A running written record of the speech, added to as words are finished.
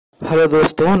Hello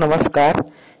दोस्तों, नमस्कार।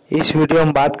 इस वीडियो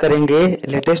में बात करेंगे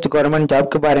लेटेस्ट गवर्नमेंट जॉब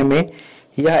के बारे में।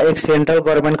 यह एक सेंट्रल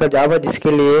गवर्नमेंट का जॉब है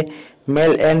जिसके लिए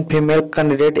male and female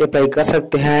candidate apply कर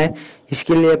सकते हैं।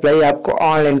 इसके लिए अप्लाई आपको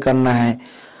ऑनलाइन करना है।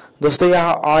 दोस्तों, यह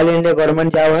ऑल इंडिया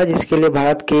गवर्नमेंट जॉब है जिसके लिए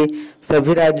भारत के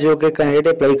सभी राज्यों के कैंडिडेट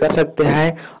अप्लाई कर सकते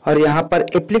हैं और यहाँ पर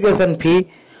एप्लीकेशन फी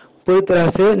पूरी तरह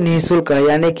से निःशुल्क है,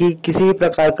 यानी कि किसी भी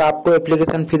प्रकार का आपको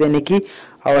एप्लीकेशन फी देने की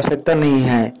आवश्यकता नहीं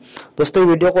है। दोस्तों,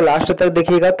 वीडियो को लास्ट तक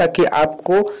देखिएगा ताकि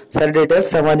आपको सारी डिटेल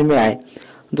समझ में आए।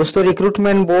 दोस्तों,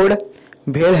 रिक्रूटमेंट बोर्ड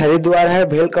भेल हरिद्वार है।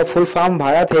 भेल का full form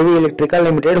Bharat heavy electrical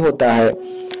limited होता है।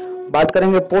 बात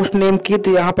करेंगे पोस्ट नेम की,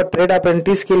 तो यहाँ पर ट्रेड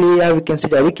अप्रेंटिस के लिए यह वैकेंसी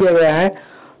जारी किया गया है।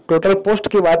 टोटल पोस्ट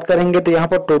की बात करेंगे तो यहाँ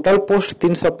पर टोटल पोस्ट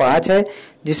 305 है,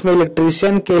 जिसमें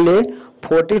इलेक्ट्रीशियन के लिए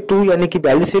 42 यानी कि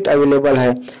 42 सीट अवेलेबल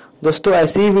है। दोस्तों,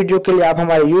 ऐसी ही वीडियो के लिए आप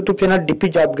हमारे YouTube channel DP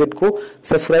job gate को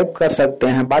सब्सक्राइब कर सकते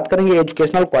हैं। बात करेंगे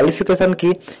एजुकेशनल क्वालिफिकेशन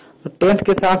की, तो 10th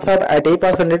के साथ साथ ITI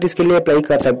पास कैंडिडेट इसके लिए अप्लाई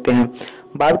कर सकते हैं।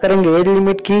 बात करेंगे एज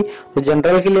लिमिट की, तो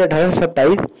जनरल के लिए 18 से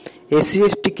 27,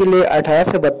 SC/ST के लिए 18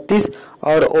 से 32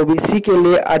 और OBC के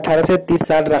लिए 18 से 30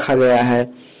 साल रखा गया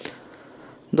है।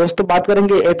 दोस्तों, बात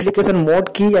करेंगे एप्लीकेशन मोड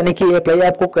की, यानी कि अप्लाई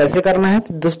आपको कैसे करना है।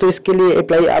 तो दोस्तों, इसके लिए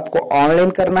अप्लाई आपको ऑनलाइन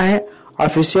करना है।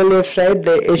 ऑफिशियल वेबसाइट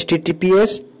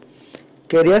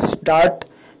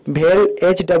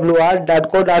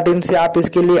https://careers.bhelhwr.co.in से आप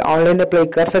इसके लिए ऑनलाइन अप्लाई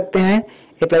कर सकते हैं।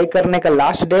 अप्लाई करने का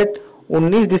लास्ट डेट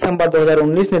 19 दिसंबर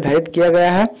 2019 निर्धारित किया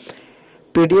गया है।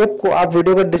 PDF को आप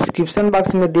वीडियो के डिस्क्रिप्शन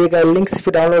बॉक्स में दिए गए लिंक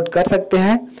से डाउनलोड कर सकते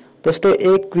हैं। दोस्तों,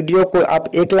 एक वीडियो को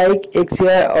आप एक लाइक, एक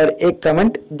शेयर और एक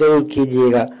कमेंट जरूर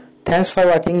कीजिएगा। थैंक्स फॉर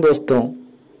वॉचिंग दोस्तों।